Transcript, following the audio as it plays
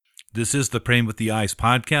This is the Praying with the Eyes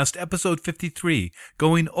podcast, episode 53,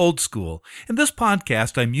 Going Old School. In this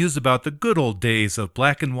podcast, I muse about the good old days of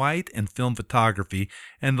black and white and film photography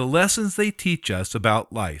and the lessons they teach us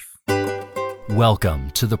about life.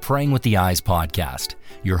 Welcome to the Praying with the Eyes podcast.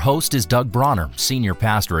 Your host is Doug Bronner, Senior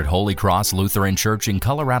Pastor at Holy Cross Lutheran Church in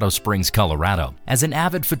Colorado Springs, Colorado. As an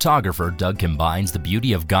avid photographer, Doug combines the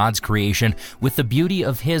beauty of God's creation with the beauty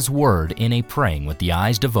of His Word in a Praying with the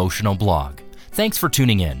Eyes devotional blog. Thanks for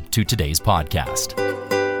tuning in to today's podcast.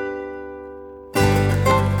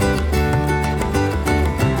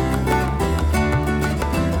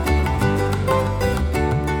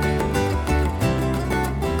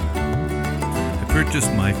 I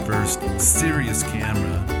purchased my first serious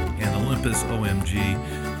camera, an Olympus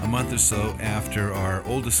OMG, a month or so after our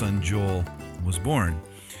oldest son Joel was born.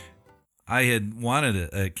 I had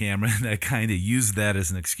wanted a camera, and I kind of used that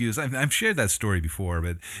as an excuse. I've shared that story before,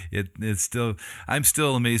 but I'm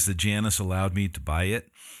still amazed that Janice allowed me to buy it.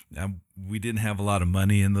 We didn't have a lot of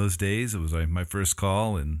money in those days. It was my first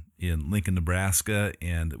call in Lincoln, Nebraska,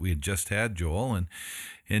 and we had just had Joel,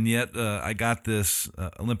 and yet I got this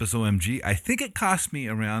Olympus OMG. I think it cost me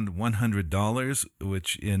around $100,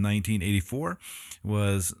 which in 1984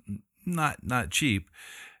 was not cheap,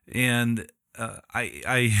 and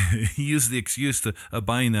I used the excuse of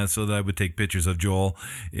buying that so that I would take pictures of Joel,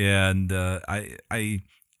 and I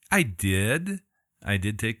did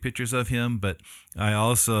take pictures of him, but I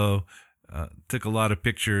also took a lot of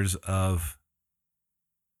pictures of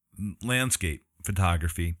landscape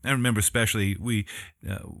photography. I remember especially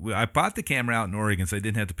I bought the camera out in Oregon, so I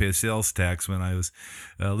didn't have to pay a sales tax when I was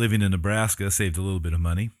living in Nebraska. Saved a little bit of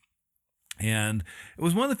money, and it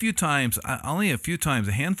was one of the few times,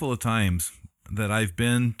 a handful of times, that I've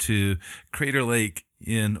been to Crater Lake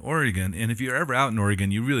in Oregon. And if you're ever out in Oregon,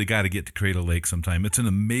 you really got to get to Crater Lake sometime. It's an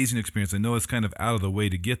amazing experience. I know it's kind of out of the way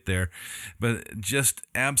to get there, but just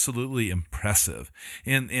absolutely impressive.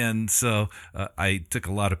 And so I took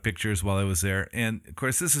a lot of pictures while I was there. And of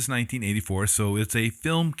course, this is 1984, so it's a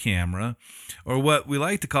film camera, or what we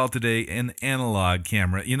like to call today an analog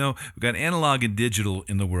camera. You know, we've got analog and digital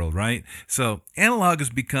in the world, right? So analog has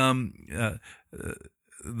become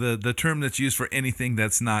the term that's used for anything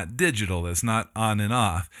that's not digital, that's not on and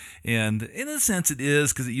off. And in a sense it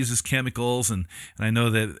is, because it uses chemicals, and I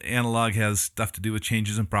know that analog has stuff to do with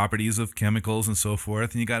changes in properties of chemicals and so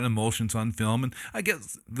forth, and you got emulsions on film, and I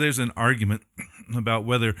guess there's an argument about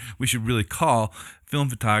whether we should really call film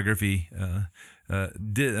photography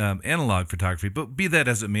analog photography, but be that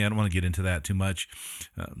as it may, I don't want to get into that too much.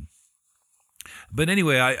 But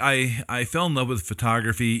anyway, I fell in love with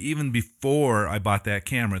photography even before I bought that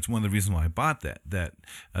camera. It's one of the reasons why I bought that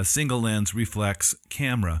single lens reflex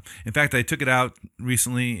camera. In fact, I took it out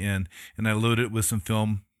recently and I loaded it with some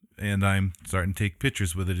film, and I'm starting to take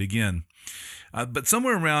pictures with it again. But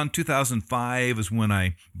somewhere around 2005 is when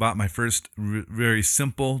I bought my first very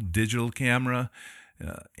simple digital camera.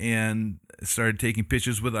 And started taking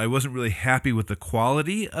pictures with it. I wasn't really happy with the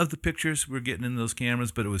quality of the pictures we were getting in those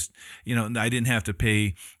cameras, but it was, I didn't have to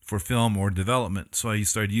pay for film or development, so I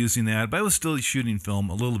started using that. But I was still shooting film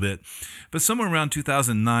a little bit. But somewhere around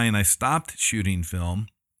 2009, I stopped shooting film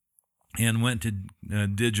and went to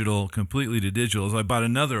completely to digital. So I bought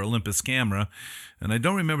another Olympus camera, and I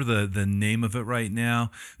don't remember the name of it right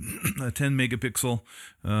now, a 10 megapixel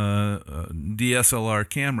DSLR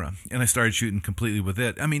camera, and I started shooting completely with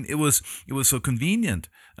it. I mean, it was so convenient.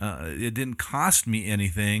 It didn't cost me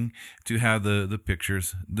anything to have the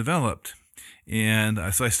pictures developed. And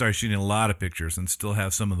so I started shooting a lot of pictures, and still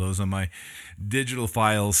have some of those on my digital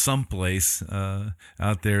files someplace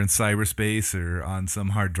out there in cyberspace or on some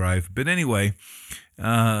hard drive. But anyway,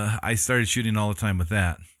 I started shooting all the time with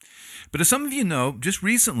that. But as some of you know, just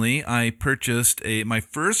recently I purchased my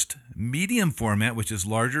first medium format, which is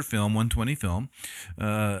larger film, 120 film,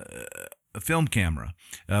 a film camera,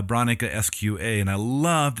 Bronica SQA, and I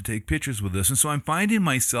love to take pictures with this. And so I'm finding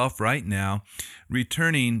myself right now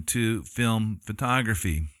returning to film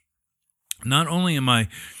photography. Not only am I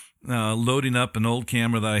loading up an old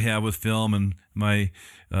camera that I have with film, and my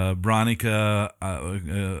Bronica,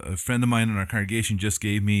 a friend of mine in our congregation just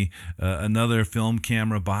gave me another film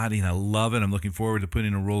camera body, and I love it. I'm looking forward to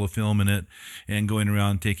putting a roll of film in it and going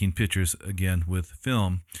around taking pictures again with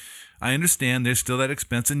film. I understand there's still that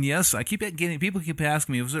expense, and yes, people keep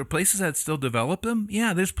asking me, is there places that still develop them?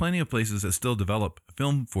 Yeah, there's plenty of places that still develop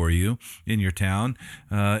film for you in your town,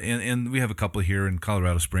 and we have a couple here in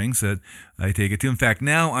Colorado Springs that I take it to. In fact,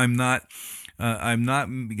 now I'm not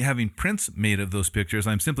having prints made of those pictures.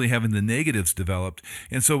 I'm simply having the negatives developed.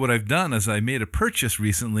 And so what I've done is I made a purchase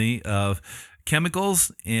recently of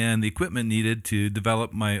chemicals and the equipment needed to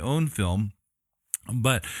develop my own film.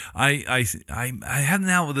 But I have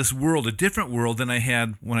now this world, a different world than I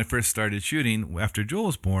had when I first started shooting after Joel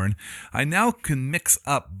was born. I now can mix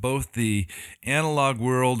up both the analog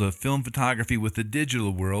world of film photography with the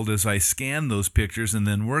digital world as I scan those pictures and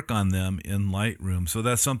then work on them in Lightroom. So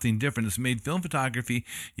that's something different. It's made film photography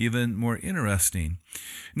even more interesting.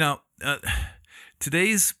 Now,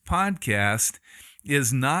 today's podcast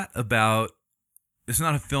is not about It's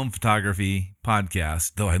not a film photography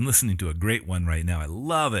podcast, though I'm listening to a great one right now. I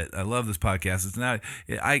love it. I love this podcast. It's not.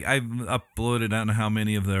 I've uploaded, I don't know how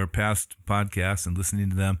many of their past podcasts, and listening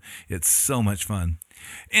to them, it's so much fun.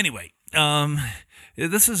 Anyway,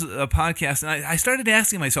 this is a podcast, and I started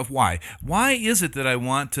asking myself why. Why is it that I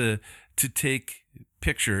want to take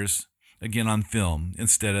pictures again on film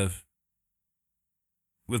instead of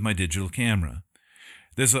with my digital camera?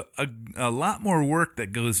 There's a lot more work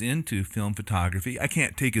that goes into film photography. I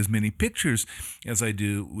can't take as many pictures as I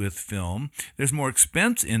do with film. There's more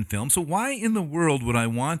expense in film. So why in the world would I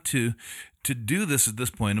want to do this at this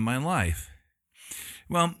point in my life?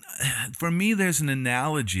 Well, for me, there's an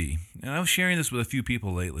analogy, and I was sharing this with a few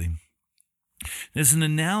people lately. There's an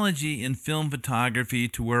analogy in film photography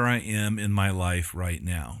to where I am in my life right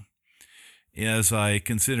now. As I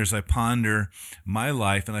ponder my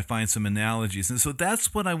life, and I find some analogies. And so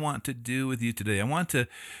that's what I want to do with you today. I want to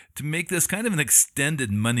make this kind of an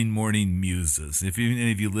extended Monday Morning Muses. If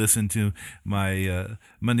any of you listen to my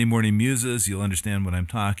Monday Morning Muses, you'll understand what I'm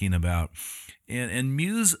talking about. And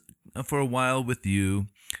muse for a while with you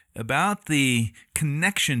about the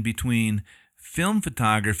connection between film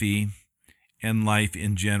photography and life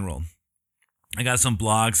in general. I got some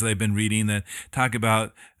blogs that I've been reading that talk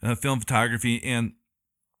about film photography and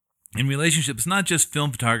in relationships. It's not just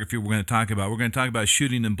film photography we're going to talk about. We're going to talk about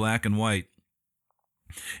shooting in black and white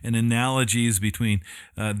and analogies between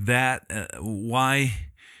why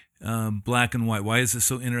black and white. Why is it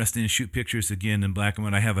so interesting to shoot pictures again in black and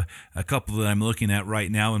white? I have a couple that I'm looking at right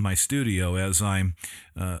now in my studio as I'm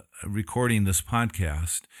recording this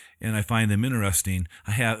podcast, and I find them interesting.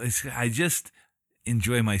 I just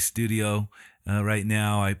enjoy my studio. Right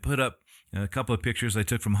now, I put up a couple of pictures I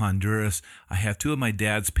took from Honduras. I have two of my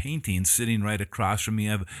dad's paintings sitting right across from me.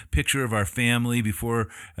 I have a picture of our family before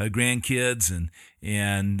grandkids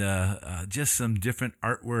and just some different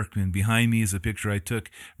artwork. And behind me is a picture I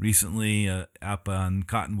took recently up on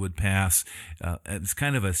Cottonwood Pass. It's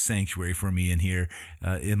kind of a sanctuary for me in here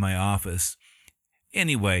in my office.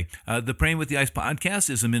 Anyway, the Praying with the Eyes podcast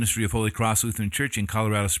is a ministry of Holy Cross Lutheran Church in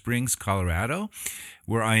Colorado Springs, Colorado,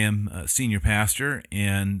 where I am a senior pastor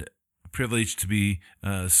and privileged to be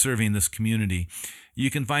serving this community. You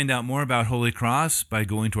can find out more about Holy Cross by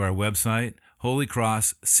going to our website,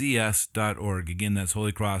 holycrosscs.org. Again, that's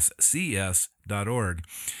holycrosscs.org.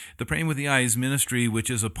 The Praying with the Eyes ministry, which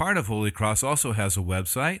is a part of Holy Cross, also has a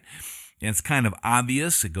website. And it's kind of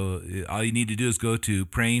obvious. All you need to do is go to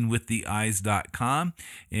prayingwiththeeyes.com,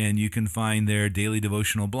 and you can find their daily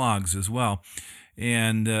devotional blogs as well.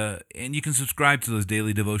 And you can subscribe to those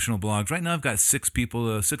daily devotional blogs. Right now, I've got six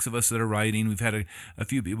of us that are writing. We've had a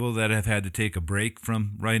few people that have had to take a break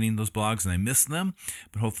from writing those blogs, and I miss them.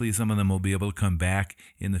 But hopefully, some of them will be able to come back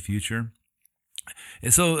in the future.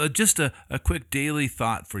 And so, just a quick daily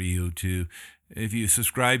thought for you to. If you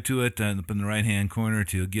subscribe to it up in the right-hand corner,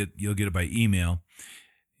 you'll get it by email.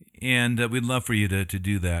 And we'd love for you to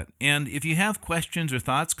do that. And if you have questions or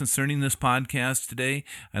thoughts concerning this podcast today,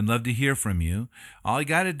 I'd love to hear from you. All you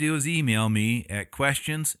got to do is email me at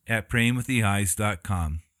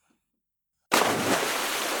questions@prayingwiththeeyes.com.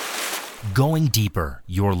 Going deeper,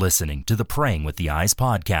 you're listening to the Praying with the Eyes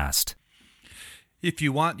podcast. If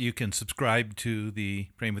you want, you can subscribe to the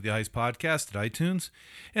Praying with the Eyes podcast at iTunes.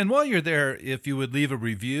 And while you're there, if you would leave a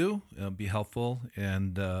review, it'll be helpful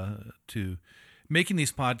and to making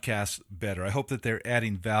these podcasts better. I hope that they're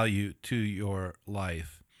adding value to your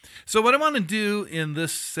life. So what I want to do in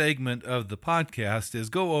this segment of the podcast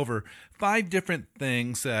is go over 5 different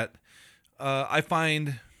things that I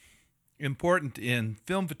find important in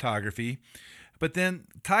film photography, but then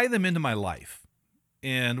tie them into my life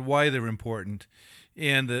and why they're important.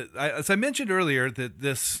 And as I mentioned earlier, that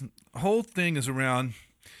this whole thing is around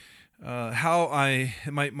how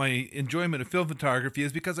my enjoyment of film photography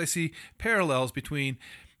is because I see parallels between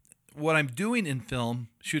what I'm doing in film,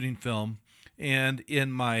 shooting film, and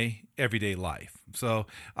in my everyday life. So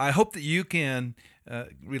I hope that you can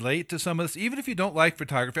relate to some of this, even if you don't like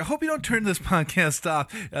photography. I hope you don't turn this podcast off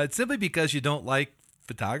simply because you don't like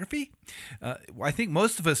photography. I think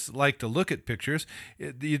most of us like to look at pictures,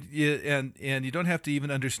 and you don't have to even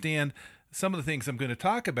understand some of the things I'm going to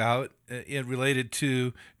talk about related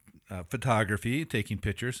to photography, taking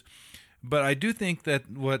pictures. But I do think that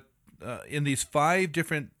in these 5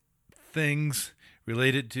 different things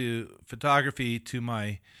related to photography to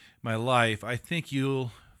my life, I think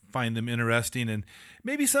you'll find them interesting and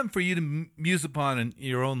maybe something for you to muse upon in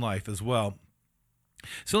your own life as well.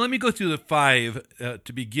 So let me go through the 5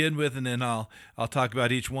 to begin with, and then I'll talk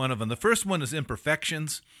about each one of them. The first one is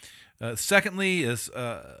imperfections. Secondly is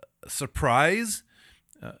surprise.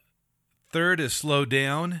 Third is slow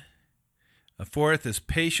down. Fourth is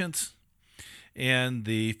patience. And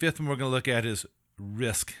the 5th one we're going to look at is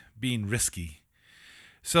risk, being risky.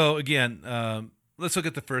 So again, let's look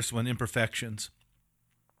at the first one, imperfections.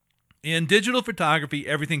 In digital photography,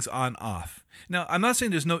 everything's on-off. Now, I'm not saying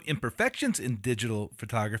there's no imperfections in digital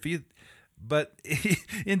photography, but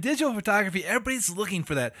in digital photography, everybody's looking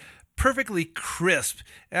for that perfectly crisp,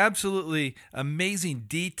 absolutely amazing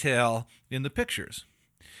detail in the pictures.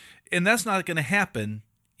 And that's not going to happen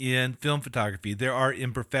in film photography. There are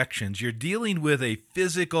imperfections. You're dealing with a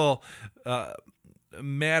physical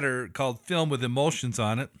matter called film with emulsions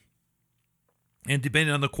on it. And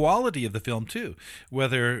depending on the quality of the film, too,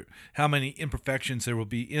 how many imperfections there will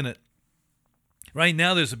be in it. Right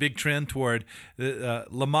now, there's a big trend toward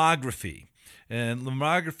lomography. And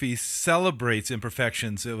lomography celebrates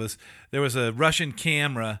imperfections. There was a Russian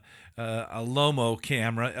camera, a Lomo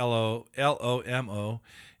camera, L-O-M-O,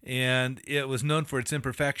 and it was known for its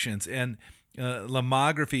imperfections. And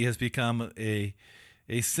lomography has become a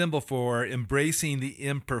symbol for embracing the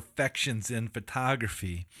imperfections in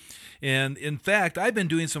photography. And in fact, I've been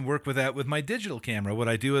doing some work with that with my digital camera. What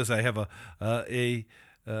I do is I have a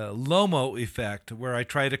Lomo effect where I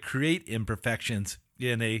try to create imperfections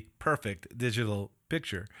in a perfect digital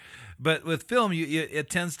picture. But with film, it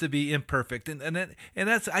tends to be imperfect, and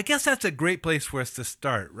that's, I guess that's a great place for us to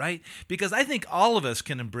start, right? Because I think all of us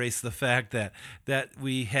can embrace the fact that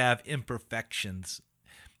we have imperfections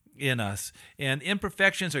in us, and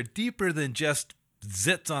imperfections are deeper than just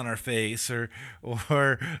zits on our face or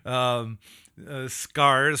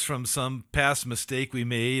scars from some past mistake we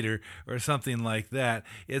made or something like that.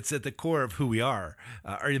 It's at the core of who we are,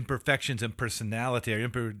 our imperfections and personality, our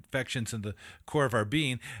imperfections in the core of our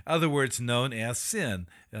being, other words known as sin,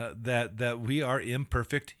 that we are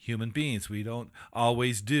imperfect human beings. We don't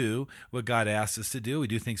always do what God asks us to do. We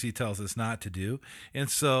do things he tells us not to do. And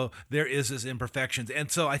so there is this imperfections.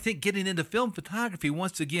 And so I think getting into film photography,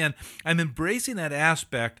 once again, I'm embracing that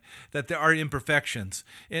aspect that there are imperfections.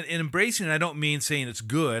 And embracing it, I don't mean saying it's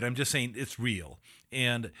good. I'm just saying it's real.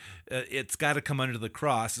 And it's got to come under the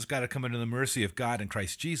cross. It's got to come under the mercy of God and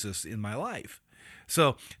Christ Jesus in my life.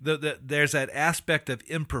 So there's that aspect of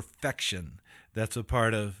imperfection that's a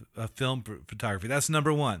part of film photography. That's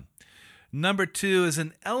number one. Number two is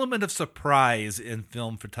an element of surprise in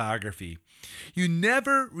film photography. You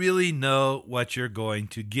never really know what you're going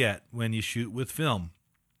to get when you shoot with film.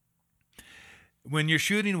 When you're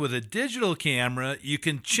shooting with a digital camera, you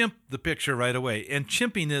can chimp the picture right away. And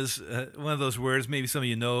chimping is one of those words, maybe some of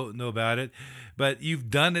you know about it, but you've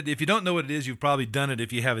done it. If you don't know what it is, you've probably done it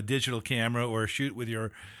if you have a digital camera or shoot with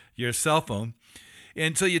your cell phone.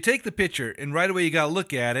 And so you take the picture, and right away you got to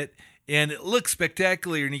look at it, and it looks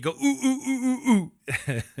spectacular, and you go, ooh, ooh, ooh, ooh,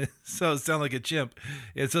 ooh. So it sounds like a chimp.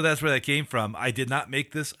 And so that's where that came from. I did not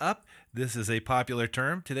make this up. This is a popular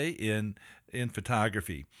term today in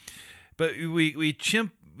photography. But we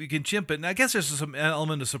can chimp it, and I guess there's some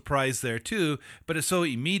element of surprise there too, but it's so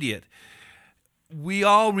immediate. We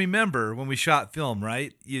all remember when we shot film,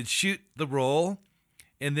 right? You'd shoot the roll,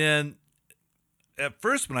 and then at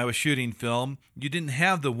first when I was shooting film, you didn't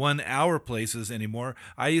have the 1 hour places anymore.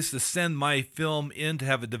 I used to send my film in to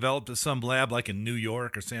have it developed at some lab like in New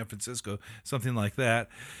York or San Francisco, something like that,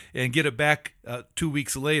 and get it back 2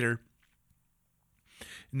 weeks later.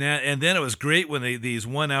 And then it was great when these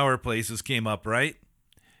 1 hour places came up, right?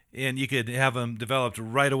 And you could have them developed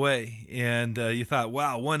right away. And you thought,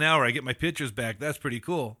 wow, 1 hour, I get my pictures back. That's pretty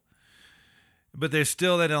cool. But there's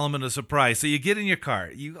still that element of surprise. So you get in your car.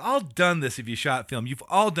 You've all done this if you shot film. You've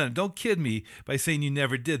all done it. Don't kid me by saying you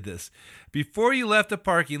never did this. Before you left the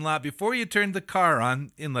parking lot, before you turned the car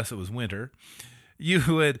on, unless it was winter, you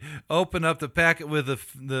would open up the packet with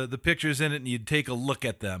the pictures in it, and you'd take a look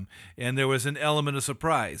at them. And there was an element of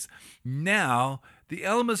surprise. Now, the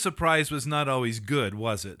element of surprise was not always good,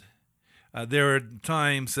 was it? There were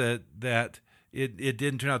times that it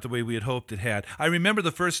didn't turn out the way we had hoped it had. I remember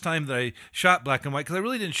the first time that I shot black and white, because I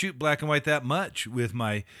really didn't shoot black and white that much with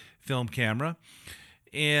my film camera.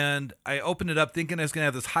 And I opened it up thinking I was going to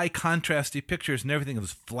have this high contrasty pictures, and everything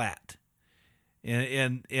was flat.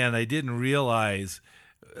 And I didn't realize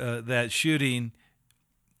that shooting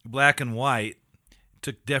black and white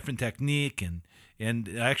took different technique and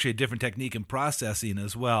actually a different technique in processing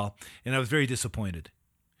as well. And I was very disappointed.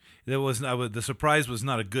 The surprise was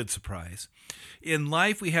not a good surprise. In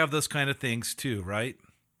life, we have those kind of things too, right?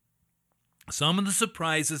 Some of the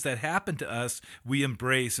surprises that happen to us, we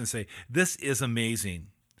embrace and say, this is amazing.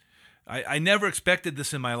 I never expected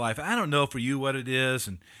this in my life. I don't know for you what it is,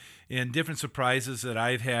 and different surprises that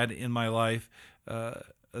I've had in my life.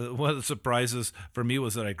 One of the surprises for me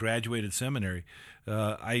was that I graduated seminary.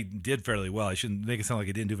 I did fairly well. I shouldn't make it sound like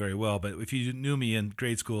I didn't do very well, but if you knew me in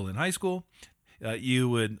grade school and high school, you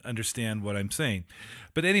would understand what I'm saying.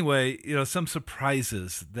 But anyway, some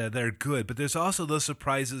surprises that are good, but there's also those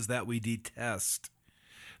surprises that we detest.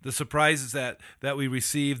 The surprises that we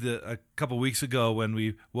received a couple weeks ago when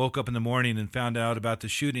we woke up in the morning and found out about the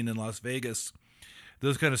shooting in Las Vegas.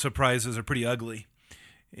 Those kind of surprises are pretty ugly.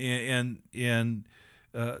 And shooting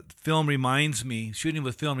with film reminds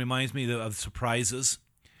me of surprises,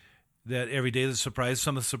 that every day there's a surprise.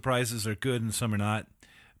 Some of the surprises are good and some are not,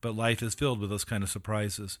 but life is filled with those kind of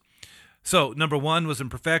surprises. So number 1 was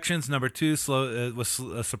imperfections. Number 2 was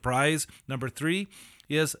a surprise. Number 3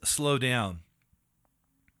 is slow down.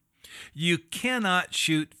 You cannot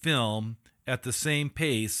shoot film at the same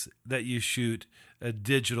pace that you shoot a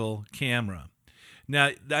digital camera.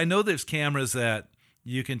 Now, I know there's cameras that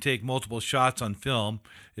you can take multiple shots on film.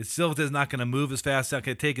 It still is not going to move as fast, not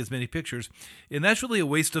going to take as many pictures. And that's really a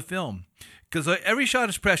waste of film, because every shot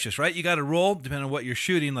is precious, right? You got to roll, depending on what you're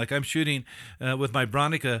shooting. Like I'm shooting with my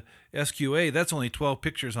Bronica SQA, that's only 12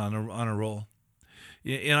 pictures on a roll.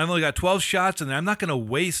 And I've only got 12 shots in there. I'm not going to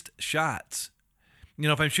waste shots.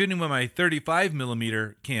 If I'm shooting with my 35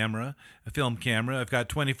 millimeter camera, a film camera, I've got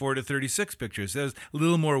 24 to 36 pictures. There's a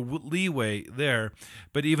little more leeway there,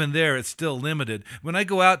 but even there, it's still limited. When I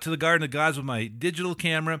go out to the Garden of Gods with my digital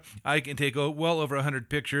camera, I can take well over 100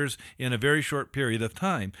 pictures in a very short period of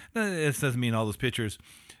time. Now, this doesn't mean all those pictures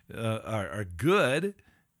are good,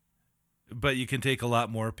 but you can take a lot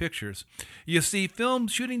more pictures. You see,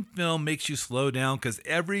 shooting film makes you slow down because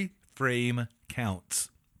every frame counts.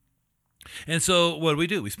 And so what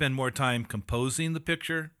do? We spend more time composing the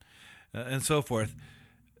picture and so forth.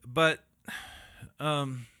 But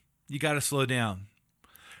you got to slow down.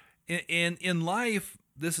 In life,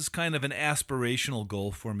 this is kind of an aspirational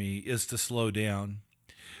goal for me, is to slow down.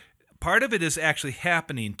 Part of it is actually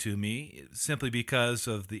happening to me simply because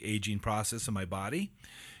of the aging process of my body.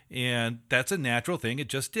 And that's a natural thing. It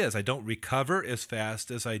just is. I don't recover as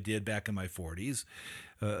fast as I did back in my 40s.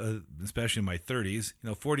 Especially in my 30s.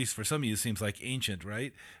 40s for some of you seems like ancient,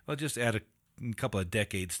 right? Well, just add a couple of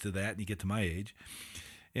decades to that and you get to my age.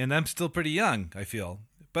 And I'm still pretty young, I feel.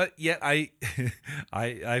 But yet I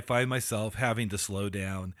find myself having to slow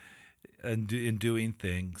down in doing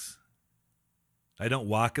things. I don't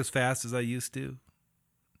walk as fast as I used to.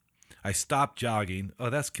 I stopped jogging.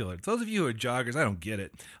 Oh, that's killer. Those of you who are joggers, I don't get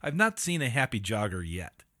it. I've not seen a happy jogger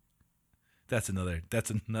yet. That's another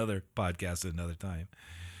podcast at another time.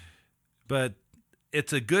 But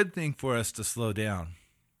it's a good thing for us to slow down.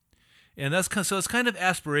 And so it's kind of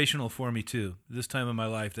aspirational for me too, this time in my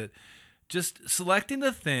life, that just selecting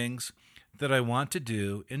the things that I want to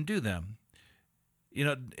do and do them.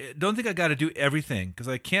 Don't think I got to do everything, because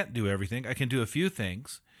I can't do everything. I can do a few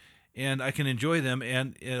things and I can enjoy them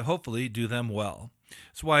and hopefully do them well.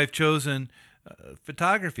 That's why I've chosen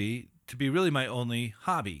photography to be really my only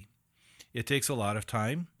hobby. It takes a lot of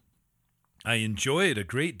time. I enjoy it a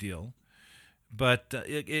great deal, but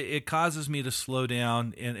it causes me to slow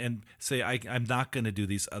down and say, I'm not going to do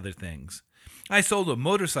these other things. I sold a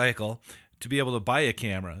motorcycle to be able to buy a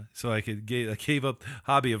camera, so I gave up the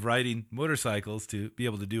hobby of riding motorcycles to be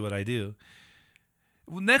able to do what I do.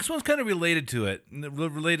 Next one's kind of related to it,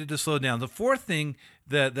 related to slow down. The fourth thing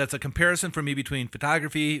that's a comparison for me between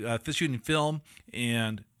photography, shooting film,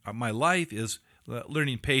 and my life is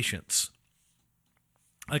learning patience.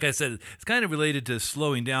 Like I said, it's kind of related to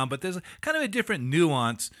slowing down, but there's kind of a different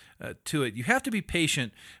nuance to it. You have to be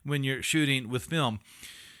patient when you're shooting with film.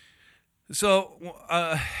 So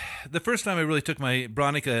the first time I really took my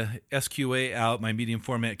Bronica SQA out, my medium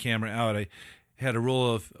format camera out, I had a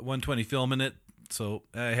roll of 120 film in it. So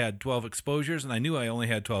I had 12 exposures, and I knew I only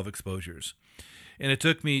had 12 exposures. And it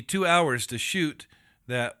took me 2 hours to shoot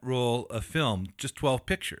that roll of film, just 12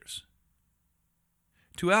 pictures.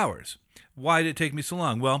 2 hours. Why did it take me so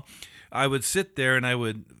long? Well, I would sit there and I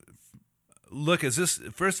would look,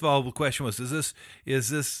 first of all, the question was, is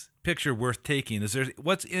this picture worth taking?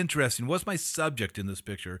 What's interesting? What's my subject in this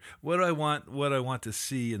picture? What do I want to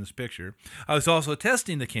see in this picture? I was also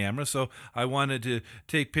testing the camera, so I wanted to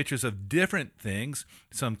take pictures of different things,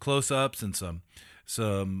 some close-ups and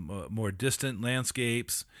some more distant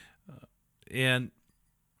landscapes, and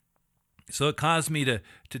so it caused me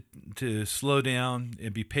to slow down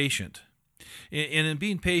and be patient. And in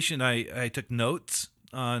being patient, I took notes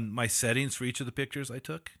on my settings for each of the pictures I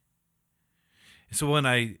took. So when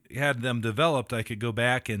I had them developed, I could go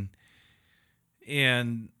back and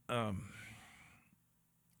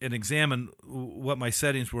examine what my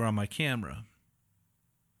settings were on my camera.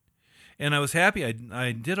 And I was happy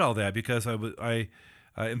I did all that, because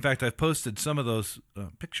in fact, I've posted some of those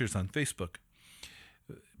pictures on Facebook.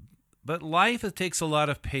 But life, it takes a lot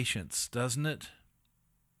of patience, doesn't it?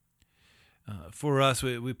 For us,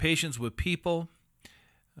 we patience with people.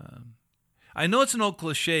 I know it's an old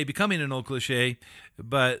cliche, becoming an old cliche,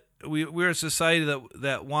 but we're a society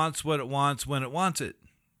that wants what it wants when it wants it,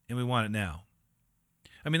 and we want it now.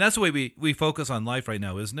 I mean, that's the way we focus on life right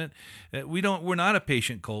now, isn't it? We're not a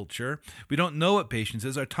patient culture. We don't know what patience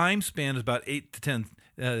is. Our time span is about 8 to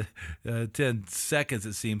 10 seconds,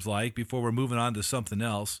 it seems like, before we're moving on to something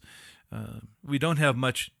else. We don't have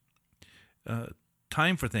much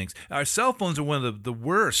time for things. Our cell phones are one of the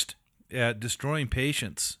worst at destroying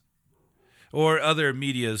patience, or other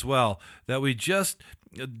media as well, that we just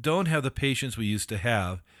don't have the patience we used to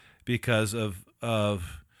have because of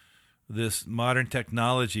this modern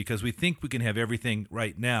technology, because we think we can have everything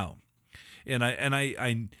right now. And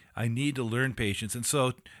I need to learn patience. And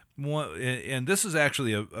so, and this is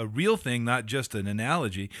actually a real thing, not just an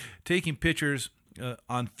analogy. Taking pictures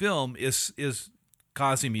on film is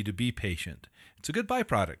causing me to be patient. It's a good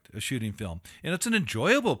byproduct of shooting film, and it's an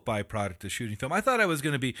enjoyable byproduct of shooting film. I thought I was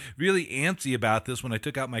going to be really antsy about this when I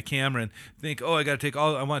took out my camera and think,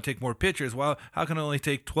 I want to take more pictures. Well, how can I only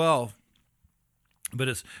take 12? But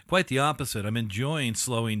it's quite the opposite. I'm enjoying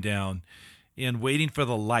slowing down and waiting for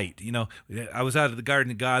the light. I was out at the Garden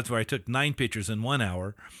of Gods where I took 9 pictures in 1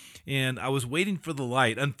 hour, and I was waiting for the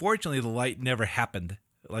light. Unfortunately, the light never happened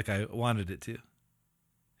like I wanted it to.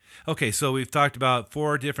 Okay, so we've talked about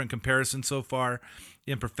 4 different comparisons so far: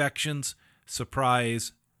 imperfections,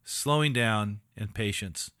 surprise, slowing down, and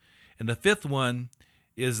patience. And the 5th one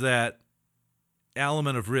is that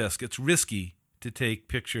element of risk. It's risky to take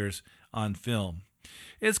pictures on film.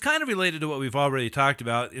 It's kind of related to what we've already talked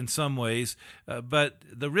about in some ways, but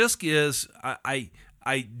the risk is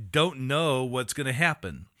I don't know what's going to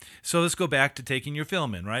happen. So let's go back to taking your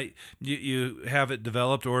film in, right? You have it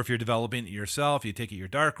developed, or if you're developing it yourself, you take it to your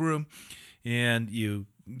dark room and you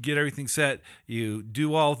get everything set. You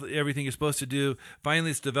do everything you're supposed to do.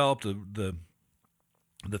 Finally, it's developed. The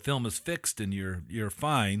film is fixed and you're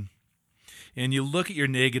fine. And you look at your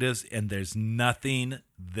negatives and there's nothing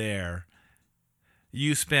there.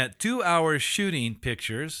 You spent 2 hours shooting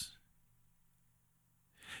pictures.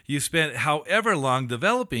 You spent however long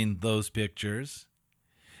developing those pictures,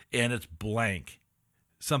 and it's blank.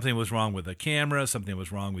 Something was wrong with the camera. Something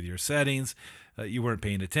was wrong with your settings. You weren't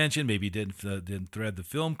paying attention. Maybe you didn't thread the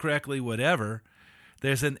film correctly, whatever.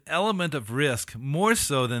 There's an element of risk, more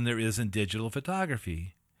so than there is in digital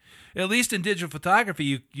photography. At least in digital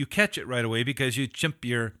photography, you catch it right away because you chimp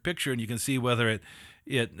your picture and you can see whether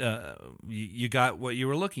you got what you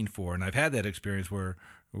were looking for. And I've had that experience where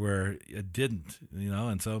it didn't,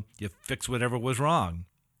 and so you fix whatever was wrong.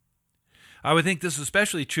 I would think this is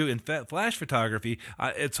especially true in flash photography.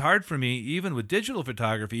 It's hard for me, even with digital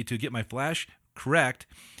photography, to get my flash correct,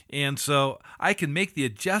 and so I can make the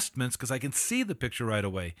adjustments because I can see the picture right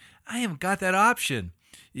away. I haven't got that option.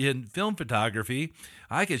 In film photography,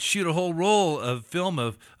 I could shoot a whole roll of film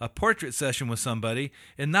of a portrait session with somebody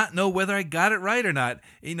and not know whether I got it right or not.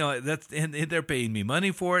 And they're paying me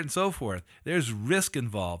money for it and so forth. There's risk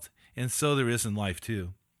involved, and so there is in life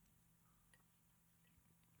too.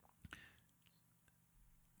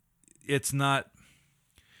 It's not.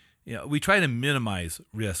 We try to minimize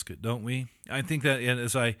risk, don't we? I think that, and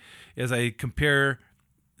as I compare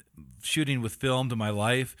shooting with film to my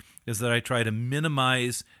life, is that I try to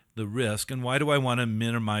minimize the risk. And why do I want to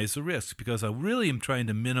minimize the risk? Because I really am trying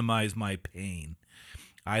to minimize my pain.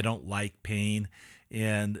 I don't like pain.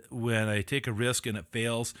 And when I take a risk and it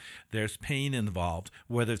fails, there's pain involved,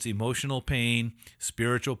 whether it's emotional pain,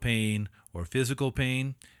 spiritual pain, or physical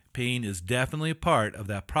pain. Pain is definitely a part of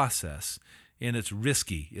that process. And it's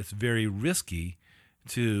risky. It's very risky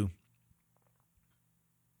to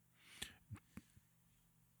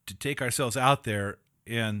take ourselves out there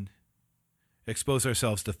and expose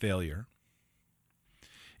ourselves to failure.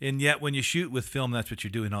 And yet when you shoot with film, that's what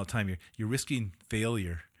you're doing all the time. You're risking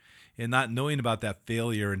failure. and not knowing about that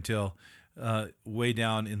failure until way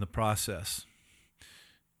down in the process.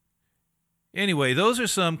 Anyway, those are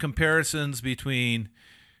some comparisons between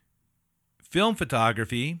film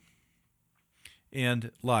photography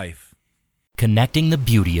and life. Connecting the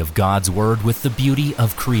beauty of God's Word with the beauty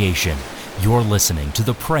of creation. You're listening to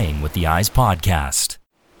the Praying with the Eyes podcast.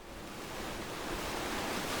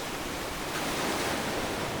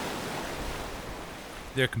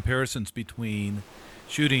 There are comparisons between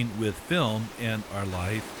shooting with film and our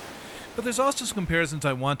life, but there's also some comparisons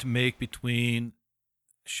I want to make between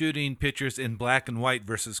shooting pictures in black and white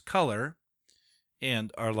versus color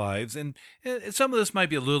and our lives. And some of this might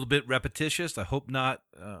be a little bit repetitious. I hope not.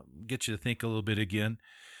 Get you to think a little bit again.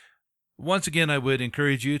 Once again, I would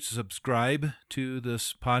encourage you to subscribe to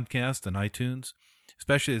this podcast on iTunes,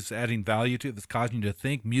 especially if it's adding value to it, if it's causing you to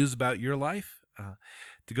think, muse about your life.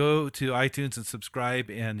 To go to iTunes and subscribe,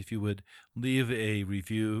 and if you would leave a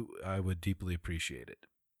review, I would deeply appreciate it.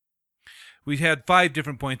 We had 5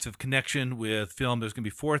 different points of connection with film. There's going to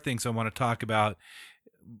be 4 things I want to talk about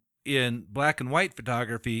in black and white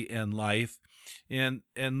photography and life, and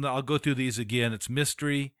I'll go through these again. It's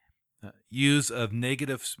mystery, use of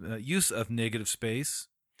negative space,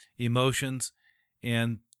 emotions,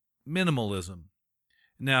 and minimalism.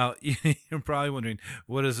 Now, you're probably wondering,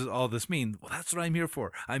 what does all this mean? Well, that's what I'm here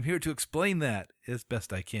for. I'm here to explain that as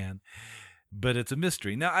best I can, but it's a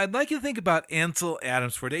mystery. Now, I'd like you to think about Ansel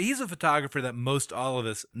Adams for a day. He's a photographer that most all of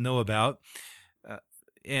us know about,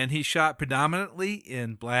 and he shot predominantly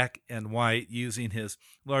in black and white using his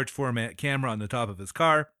large format camera on the top of his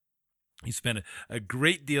car. He spent a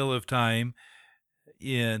great deal of time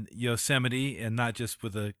in Yosemite, and not just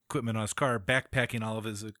with the equipment on his car, backpacking all of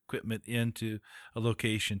his equipment into a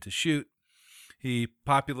location to shoot. He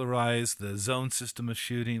popularized the zone system of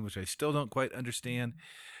shooting, which I still don't quite understand.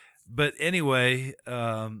 But anyway,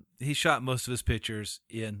 he shot most of his pictures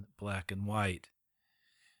in black and white.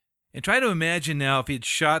 And try to imagine now if he'd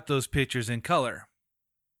shot those pictures in color,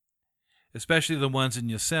 especially the ones in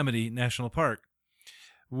Yosemite National Park.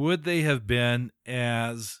 Would they have been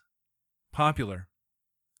as popular,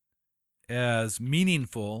 as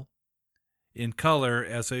meaningful in color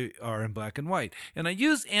as they are in black and white? And I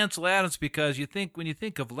use Ansel Adams because when you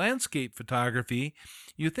think of landscape photography,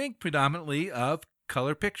 you think predominantly of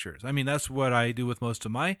color pictures. I mean, that's what I do with most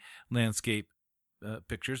of my landscape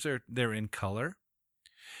pictures. They're in color.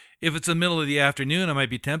 If it's the middle of the afternoon, I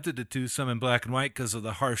might be tempted to do some in black and white because of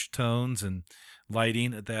the harsh tones and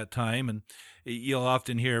lighting at that time. And you'll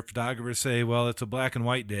often hear photographers say, well, it's a black and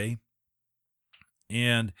white day.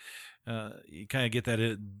 And you kind of get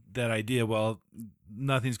that idea, well,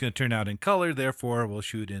 nothing's going to turn out in color, therefore we'll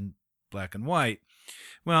shoot in black and white.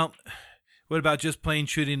 Well, what about just plain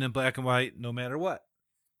shooting in black and white no matter what?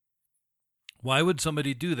 Why would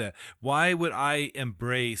somebody do that? Why would I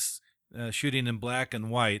embrace shooting in black and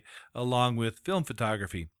white along with film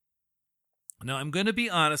photography? Now, I'm going to be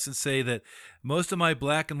honest and say that most of my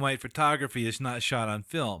black and white photography is not shot on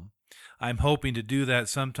film. I'm hoping to do that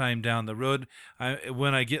sometime down the road.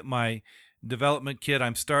 When I get my development kit,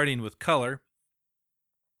 I'm starting with color,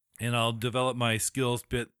 and I'll develop my skills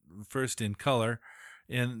bit first in color,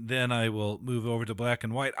 and then I will move over to black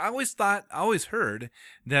and white. I always heard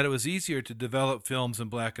that it was easier to develop films in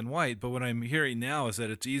black and white, but what I'm hearing now is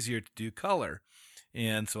that it's easier to do color,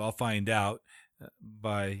 and so I'll find out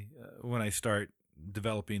when I start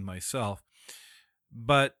developing myself.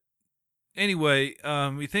 But anyway,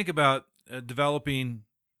 we think about developing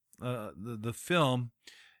the film,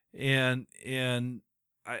 and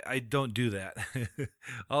I don't do that.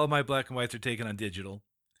 All of my black and whites are taken on digital,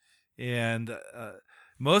 and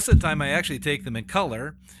most of the time I actually take them in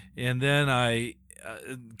color, and then I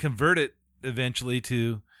convert it eventually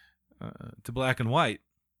to black and white.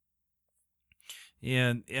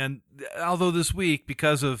 And although this week,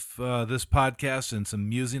 because of this podcast and some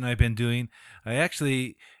musing I've been doing, I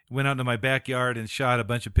actually went out to my backyard and shot a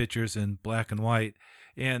bunch of pictures in black and white.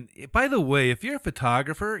 And by the way, if you're a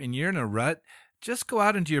photographer and you're in a rut, just go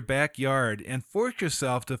out into your backyard and force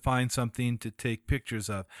yourself to find something to take pictures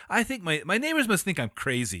of. I think my neighbors must think I'm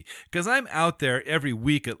crazy because I'm out there every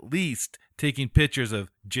week at least taking pictures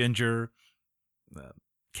of Ginger,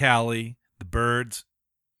 Callie, the birds,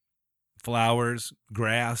 flowers,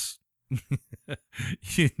 grass,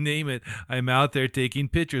 you name it. I'm out there taking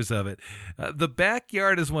pictures of it. The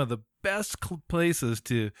backyard is one of the best places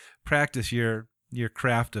to practice your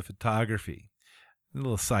craft of photography. A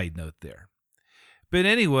little side note there. But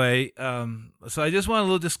anyway, so I just want a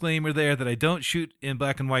little disclaimer there that I don't shoot in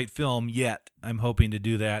black and white film yet. I'm hoping to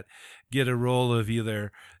do that. Get a roll of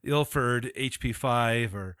either Ilford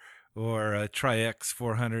HP5 or a Tri-X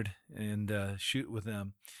 400 and shoot with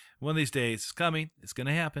them. One of these days, it's coming. It's going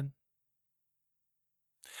to happen.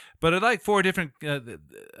 But I'd like four different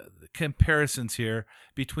comparisons here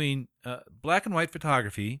between black and white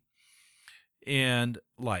photography and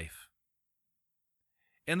life.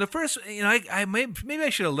 And the first, I maybe I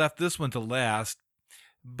should have left this one to last,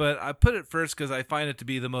 but I put it first because I find it to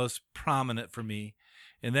be the most prominent for me,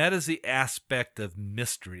 and that is the aspect of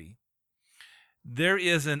mystery. There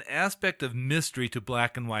is an aspect of mystery to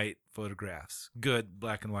black and white photographs, good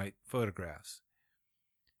black and white photographs.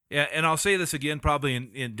 Yeah, and I'll say this again probably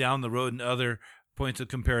in down the road and other points of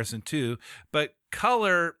comparison too, but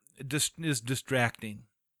color is distracting.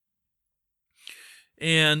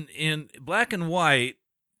 And in black and white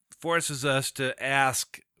forces us to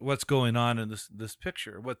ask what's going on in this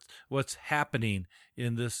picture, what's happening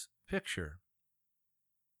in this picture.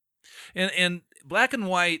 And black and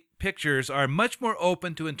white pictures are much more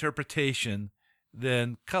open to interpretation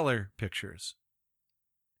than color pictures.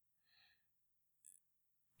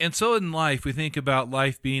 And so in life, we think about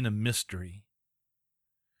life being a mystery.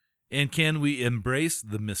 And can we embrace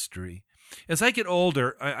the mystery? As I get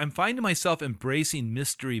older, I'm finding myself embracing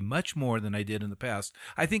mystery much more than I did in the past.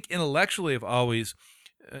 I think intellectually I've always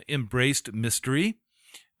embraced mystery,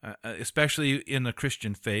 especially in the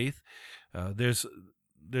Christian faith. There's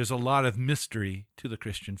a lot of mystery to the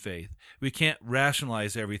Christian faith. We can't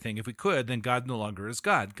rationalize everything. If we could, then God no longer is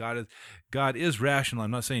God. God is rational.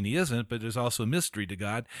 I'm not saying he isn't, but there's also mystery to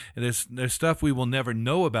God. And there's stuff we will never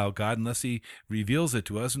know about God unless he reveals it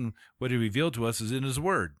to us. And what he revealed to us is in his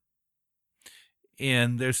word.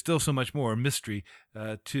 And there's still so much more mystery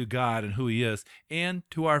to God and who he is, and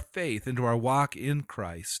to our faith and to our walk in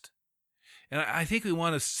Christ. And I think we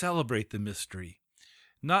want to celebrate the mystery,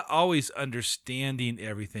 not always understanding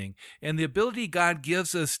everything, and the ability God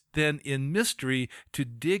gives us then in mystery to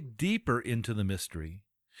dig deeper into the mystery.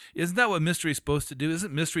 Isn't that what mystery is supposed to do?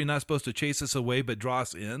 Isn't mystery not supposed to chase us away but draw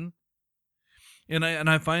us in? And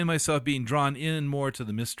I find myself being drawn in more to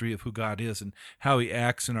the mystery of who God is and how he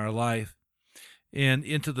acts in our life, and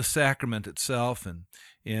into the sacrament itself,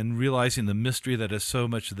 and realizing the mystery that is so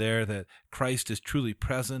much there, that Christ is truly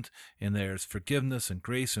present, and there's forgiveness and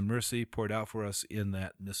grace and mercy poured out for us in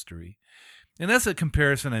that mystery. And that's a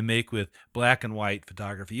comparison I make with black and white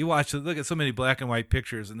photography. You look at so many black and white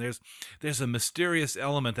pictures, and there's a mysterious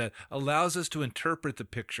element that allows us to interpret the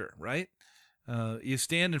picture, right? You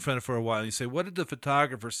stand in front of it for a while, and you say, what did the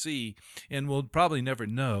photographer see? And we'll probably never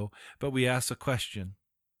know, but we ask the question.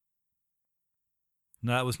 And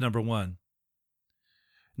that was number one.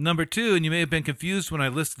 Number two, and you may have been confused when I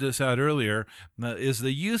listed this out earlier, is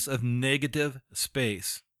the use of negative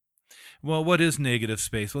space. Well, what is negative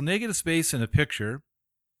space? Well, negative space in a picture,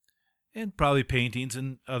 and probably paintings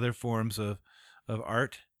and other forms of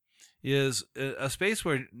art, is a space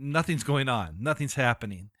where nothing's going on, nothing's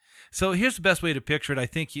happening. So here's the best way to picture it. I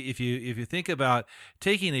think if you think about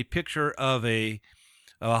taking a picture of a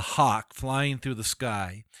hawk flying through the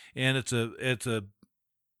sky, and it's a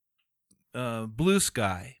blue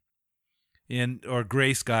sky, or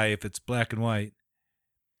gray sky if it's black and white.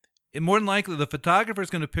 And more than likely, the photographer is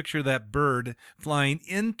going to picture that bird flying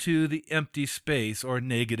into the empty space or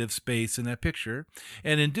negative space in that picture.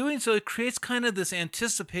 And in doing so, it creates kind of this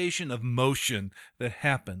anticipation of motion that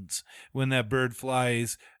happens when that bird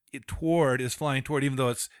is flying toward, even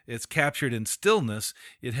though it's captured in stillness,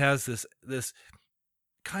 it has this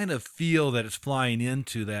kind of feel that it's flying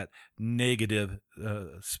into that negative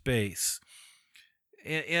space.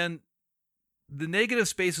 And the negative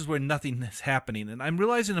space is where nothing is happening. And I'm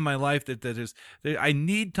realizing in my life that I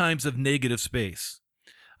need times of negative space.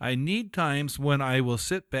 I need times when I will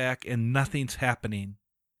sit back and nothing's happening.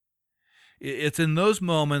 It's in those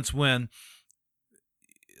moments when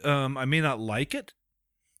I may not like it,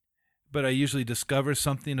 but I usually discover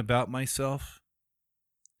something about myself.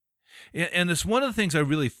 And it's one of the things I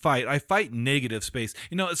really fight. I fight negative space.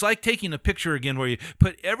 It's like taking a picture again where you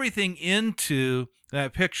put everything into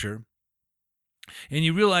that picture and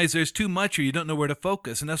you realize there's too much or you don't know where to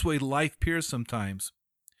focus. And that's the way life appears sometimes.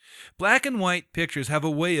 Black and white pictures have a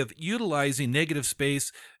way of utilizing negative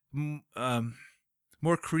space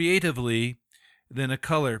more creatively than a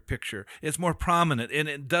color picture. It's more prominent and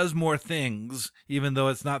it does more things, even though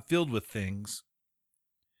it's not filled with things.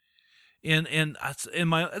 And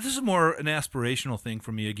this is more an aspirational thing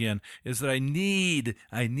for me again, is that I need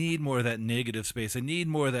more of that negative space. I need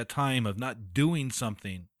more of that time of not doing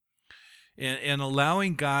something, and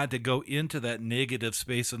allowing God to go into that negative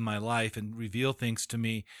space of my life and reveal things to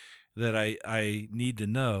me that I need to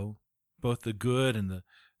know, both the good and the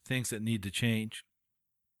things that need to change.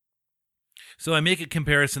 So I make a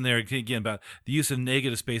comparison there again about the use of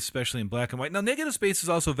negative space, especially in black and white. Now, negative space is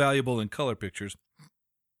also valuable in color pictures,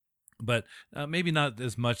 but maybe not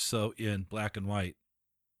as much so in black and white.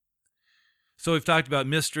 So we've talked about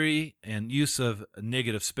mystery and use of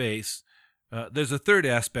negative space. There's a third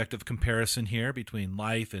aspect of comparison here between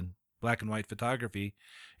life and black and white photography,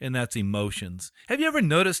 and that's emotions. Have you ever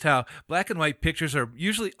noticed how black and white pictures are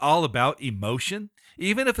usually all about emotion?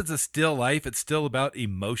 Even if it's a still life, it's still about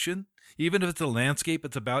emotion. Even if it's a landscape,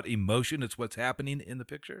 it's about emotion. It's what's happening in the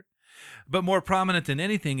picture. But more prominent than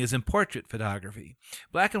anything is in portrait photography.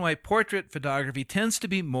 Black and white portrait photography tends to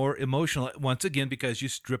be more emotional, once again, because you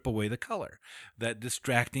strip away the color, that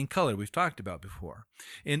distracting color we've talked about before.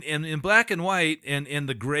 In black and white and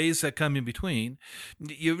the grays that come in between,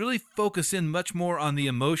 you really focus in much more on the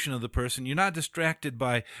emotion of the person. You're not distracted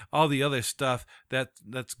by all the other stuff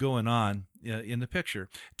that's going on in the picture.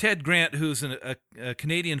 Ted Grant, who's a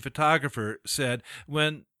Canadian photographer, said,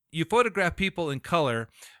 when you photograph people in color,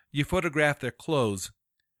 you photograph their clothes,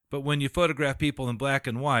 but when you photograph people in black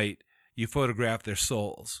and white, you photograph their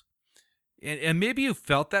souls. And maybe you've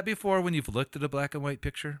felt that before when you've looked at a black and white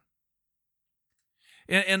picture.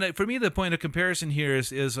 And for me, the point of comparison here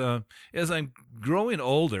is as I'm growing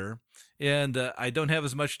older and I don't have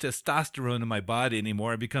as much testosterone in my body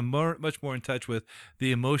anymore, I become much more in touch with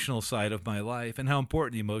the emotional side of my life and how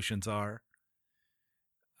important emotions are.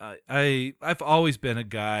 I've always been a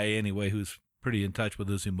guy anyway who's pretty in touch with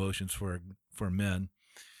those emotions for men,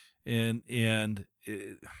 and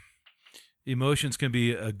emotions can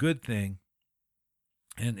be a good thing,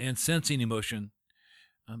 and sensing emotion,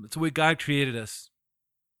 it's the way God created us.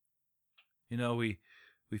 You know, we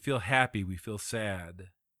feel happy, we feel sad,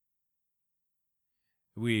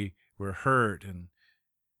 we're hurt, and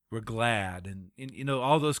we're glad, and you know,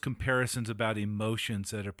 all those comparisons about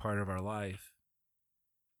emotions that are part of our life.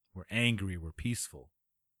 We're angry, we're peaceful.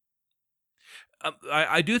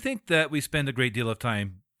 I do think that we spend a great deal of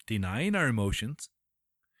time denying our emotions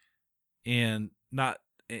and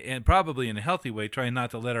probably in a healthy way, trying not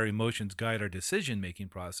to let our emotions guide our decision-making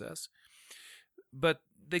process. But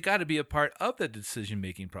they got to be a part of the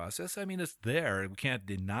decision-making process. I mean, it's there. We can't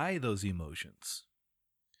deny those emotions.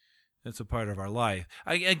 It's a part of our life.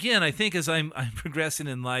 I think as I'm progressing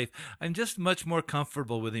in life, I'm just much more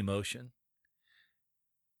comfortable with emotion.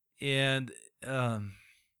 And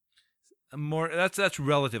that's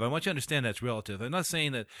relative. I want you to understand that's relative. I'm not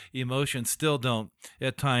saying that emotions still don't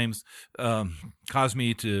at times cause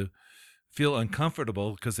me to feel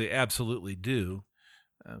uncomfortable, because they absolutely do.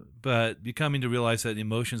 But becoming to realize that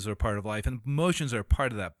emotions are part of life, and emotions are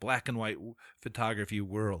part of that black and white photography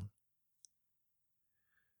world.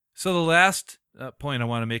 So the last point I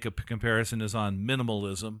want to make a comparison is on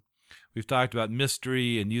minimalism. We've talked about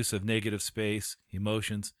mystery and use of negative space,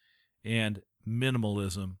 emotions, and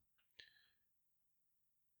minimalism.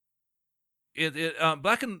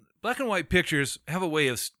 Black and white pictures have a way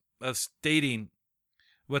of stating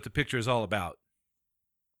what the picture is all about.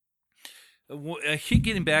 I keep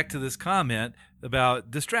getting back to this comment about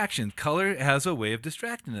distraction. Color has a way of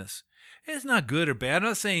distracting us. It's not good or bad. I'm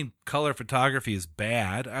not saying color photography is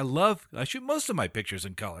bad. I shoot most of my pictures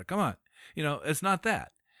in color. Come on. You know, it's not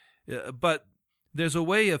that. But there's a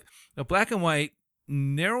way of black and white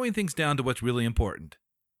narrowing things down to what's really important.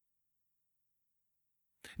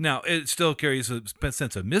 Now, it still carries a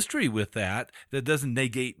sense of mystery with that doesn't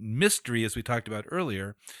negate mystery, as we talked about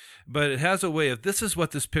earlier, but it has a way of, this is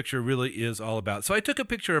what this picture really is all about. So I took a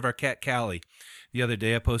picture of our cat, Callie, the other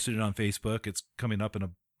day. I posted it on Facebook. It's coming up in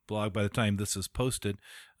a blog by the time this is posted.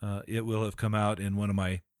 It will have come out in one of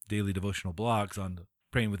my daily devotional blogs on the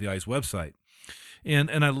Praying with the Eyes website.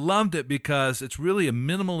 And I loved it because it's really a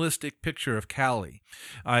minimalistic picture of Callie.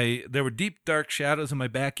 There were deep, dark shadows in my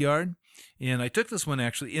backyard, and I took this one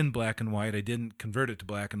actually in black and white. I didn't convert it to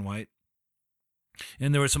black and white.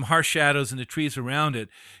 And there were some harsh shadows in the trees around it,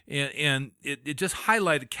 and it just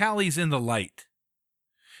highlighted Callie's in the light.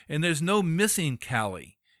 And there's no missing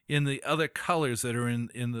Callie in the other colors that are in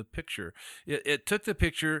the picture. It took the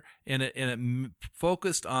picture and it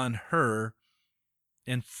focused on her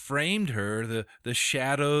and framed her. The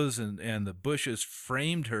shadows and the bushes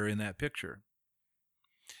framed her in that picture.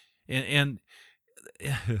 And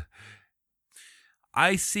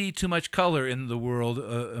I see too much color in the world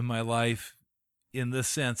in my life, in this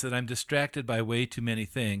sense that I'm distracted by way too many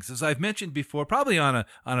things. As I've mentioned before, probably on a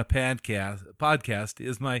podcast,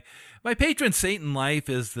 is my patron saint in life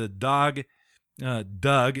is the dog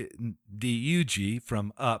Doug, D-U-G,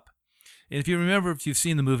 from Up. And if you've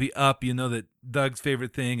seen the movie Up, you know that Doug's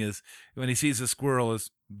favorite thing is when he sees a squirrel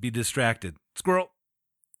is be distracted. Squirrel.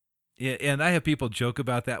 And I have people joke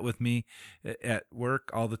about that with me at work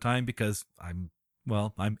all the time because I'm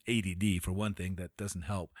ADD for one thing. That doesn't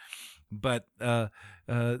help. But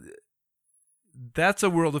that's a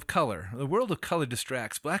world of color. The world of color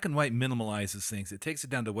distracts. Black and white minimalizes things. It takes it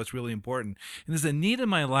down to what's really important. And there's a need in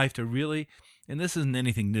my life to really, and this isn't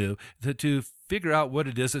anything new, to figure out what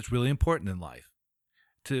it is that's really important in life.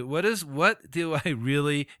 What do I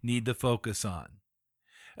really need to focus on?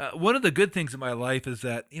 One of the good things in my life is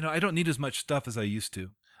that, I don't need as much stuff as I used to.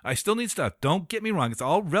 I still need stuff. Don't get me wrong. It's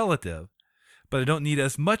all relative, but I don't need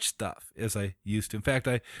as much stuff as I used to. In fact,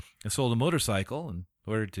 I sold a motorcycle in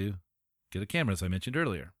order to get a camera, as I mentioned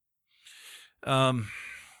earlier.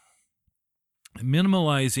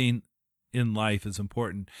 Minimalizing in life is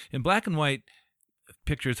important. In black and white,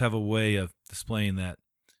 pictures have a way of displaying that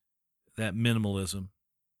minimalism.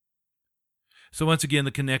 So once again,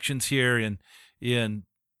 the connections here in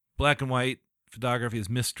black and white photography is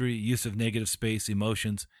mystery, use of negative space,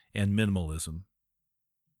 emotions, and minimalism.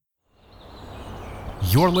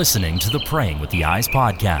 You're listening to the Praying with the Eyes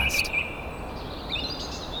podcast.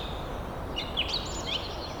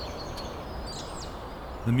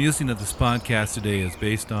 The musing of this podcast today is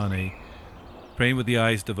based on a Praying with the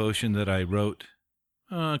Eyes devotion that I wrote.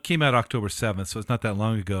 Came out October 7th, so it's not that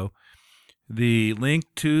long ago. The link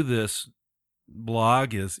to this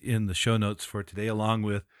blog is in the show notes for today, along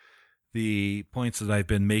with the points that I've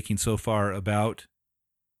been making so far about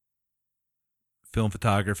film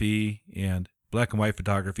photography and black and white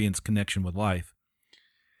photography and its connection with life.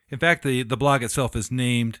 In fact, the blog itself is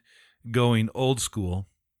named Going Old School.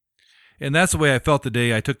 And that's the way I felt the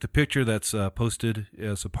day I took the picture that's posted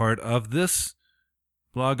as a part of this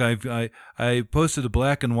blog. I posted a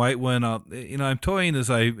black and white one. I'm toying as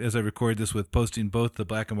I record this with posting both the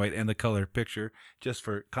black and white and the color picture just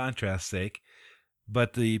for contrast's sake.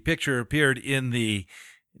 But the picture appeared in the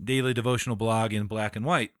daily devotional blog in black and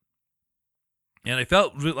white. And I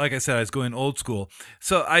felt, like I said, I was going old school.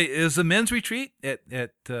 So it was a men's retreat at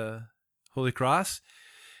Holy Cross.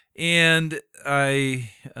 And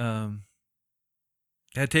I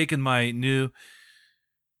had taken my new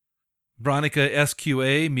Bronica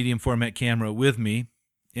SQA medium format camera with me.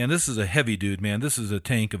 And this is a heavy dude, man. This is a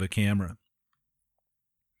tank of a camera.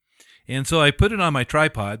 And so I put it on my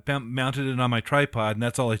tripod, mounted it on my tripod, and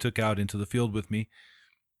that's all I took out into the field with me.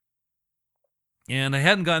 And I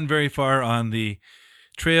hadn't gotten very far on the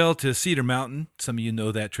trail to Cedar Mountain. Some of you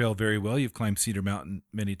know that trail very well. You've climbed Cedar Mountain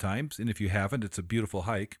many times. And if you haven't, it's a beautiful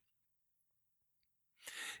hike.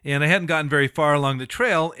 And I hadn't gotten very far along the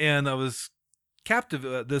trail, and I was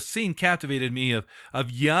the scene captivated me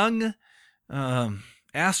of young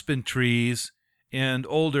aspen trees and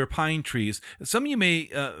older pine trees. Some of you may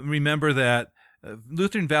remember that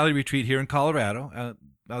Lutheran Valley Retreat here in Colorado,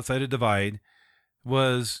 outside of Divide,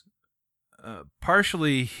 was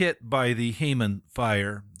partially hit by the Hayman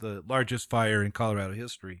fire, the largest fire in Colorado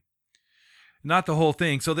history. Not the whole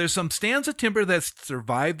thing. So there's some stands of timber that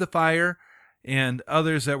survived the fire, and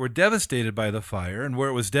others that were devastated by the fire. And where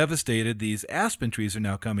it was devastated, these aspen trees are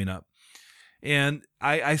now coming up. And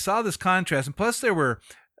I saw this contrast. And plus there were,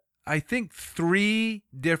 I think, 3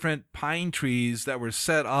 different pine trees that were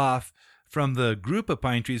set off from the group of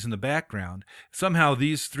pine trees in the background. Somehow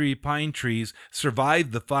these 3 pine trees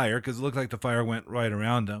survived the fire because it looked like the fire went right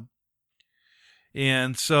around them.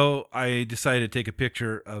 And so I decided to take a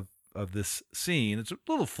picture of this scene. It's a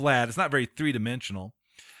little flat. It's not very three-dimensional.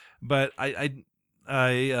 But I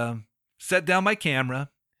set down my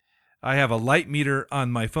camera. I have a light meter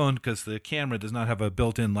on my phone because the camera does not have a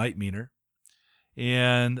built-in light meter.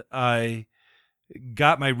 And I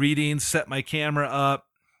got my readings, set my camera up,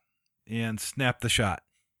 and snapped the shot.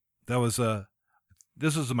 This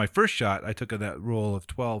was my first shot I took of that roll of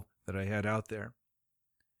 12 that I had out there.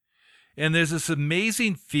 And there's this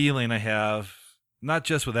amazing feeling I have, not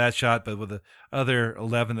just with that shot, but with the other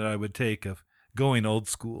 11 that I would take, of going old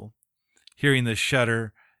school, hearing the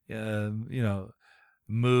shutter,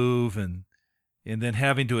 move, and then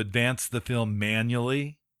having to advance the film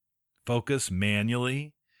manually, focus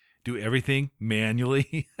manually, do everything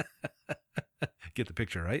manually. Get the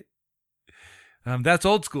picture, right? That's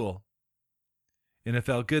old school, and it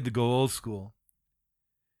felt good to go old school.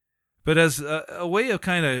 But as a way of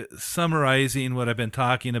kind of summarizing what I've been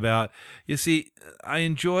talking about, you see, I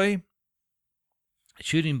enjoy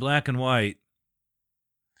shooting black and white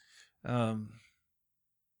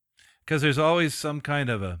because there's always some kind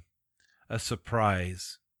of a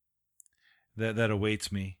surprise that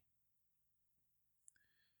awaits me.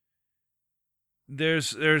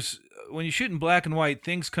 There's when you shoot in black and white,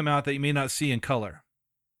 things come out that you may not see in color.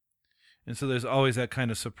 And so there's always that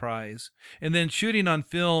kind of surprise. And then shooting on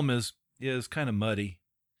film is kind of muddy.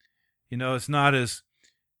 It's not as,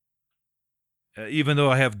 even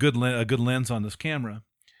though I have a good lens on this camera,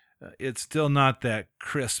 it's still not that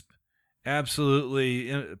crisp,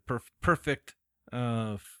 absolutely perfect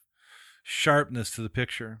sharpness to the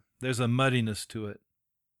picture. There's a muddiness to it.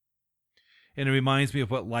 And it reminds me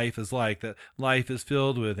of what life is like, that life is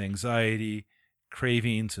filled with anxiety,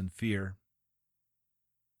 cravings, and fear.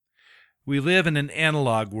 We live in an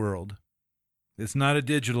analog world. It's not a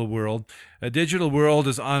digital world. A digital world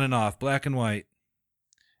is on and off, black and white,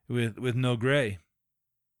 with no gray.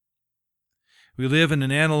 We live in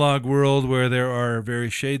an analog world where there are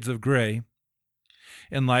various shades of gray,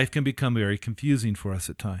 and life can become very confusing for us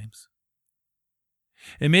at times.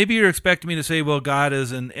 And maybe you're expecting me to say, well, God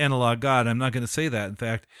is an analog God. I'm not going to say that. In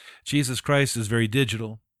fact, Jesus Christ is very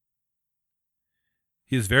digital.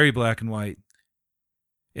 He is very black and white.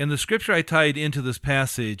 And the scripture I tied into this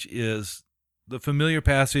passage is the familiar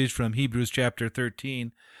passage from Hebrews chapter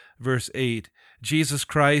 13, verse 8. Jesus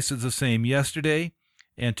Christ is the same yesterday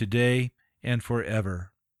and today and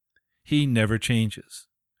forever. He never changes.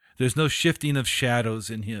 There's no shifting of shadows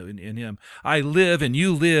in him. I live and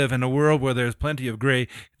you live in a world where there's plenty of gray.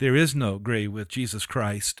 There is no gray with Jesus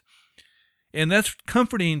Christ. And that's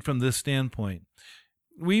comforting from this standpoint.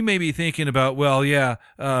 We may be thinking about, well, yeah,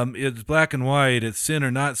 it's black and white, it's sin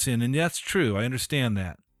or not sin, and that's true. I understand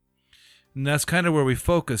that. And that's kind of where we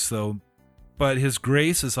focus, though. But His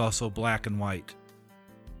grace is also black and white.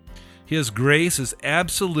 His grace is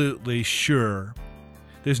absolutely sure.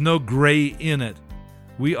 There's no gray in it.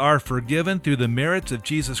 We are forgiven through the merits of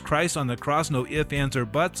Jesus Christ on the cross. No ifs, ands, or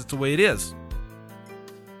buts. It's the way it is.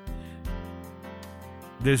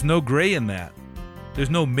 There's no gray in that.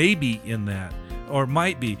 There's no maybe in that. Or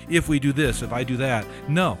might be, if we do this, if I do that.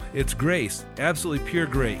 No, it's grace, absolutely pure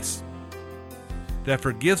grace, that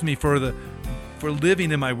forgives me for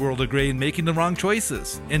living in my world of gray and making the wrong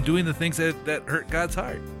choices and doing the things that hurt God's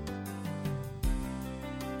heart.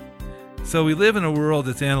 So we live in a world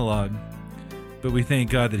that's analog, but we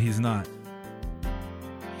thank God that He's not.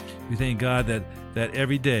 We thank God that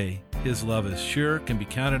every day His love is sure, can be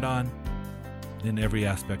counted on in every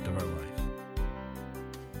aspect of our life.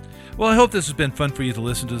 Well, I hope this has been fun for you to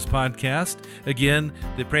listen to this podcast. Again,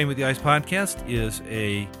 the Praying with the Eyes podcast is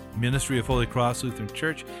a ministry of Holy Cross Lutheran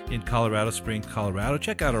Church in Colorado Springs, Colorado.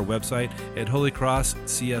 Check out our website at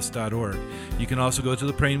holycrosscs.org. You can also go to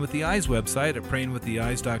the Praying with the Eyes website at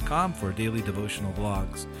prayingwiththeeyes.com for daily devotional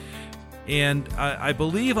blogs. And I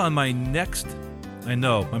believe on my next,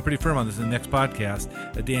 I'm pretty firm on this, in the next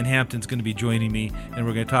podcast, Dan Hampton's going to be joining me, and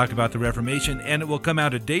we're going to talk about the Reformation, and it will come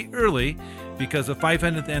out a day early because the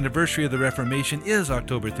 500th anniversary of the Reformation is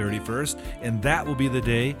October 31st, and that will be the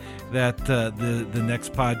day that the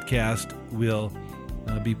next podcast will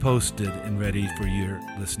be posted and ready for your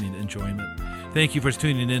listening enjoyment. Thank you for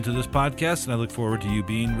tuning into this podcast, and I look forward to you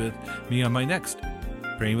being with me on my next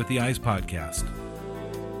Praying with the Eyes podcast.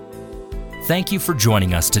 Thank you for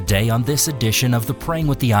joining us today on this edition of the Praying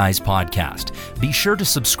with the Eyes podcast. Be sure to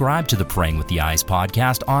subscribe to the Praying with the Eyes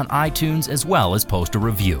podcast on iTunes as well as post a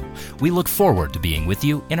review. We look forward to being with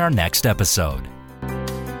you in our next episode.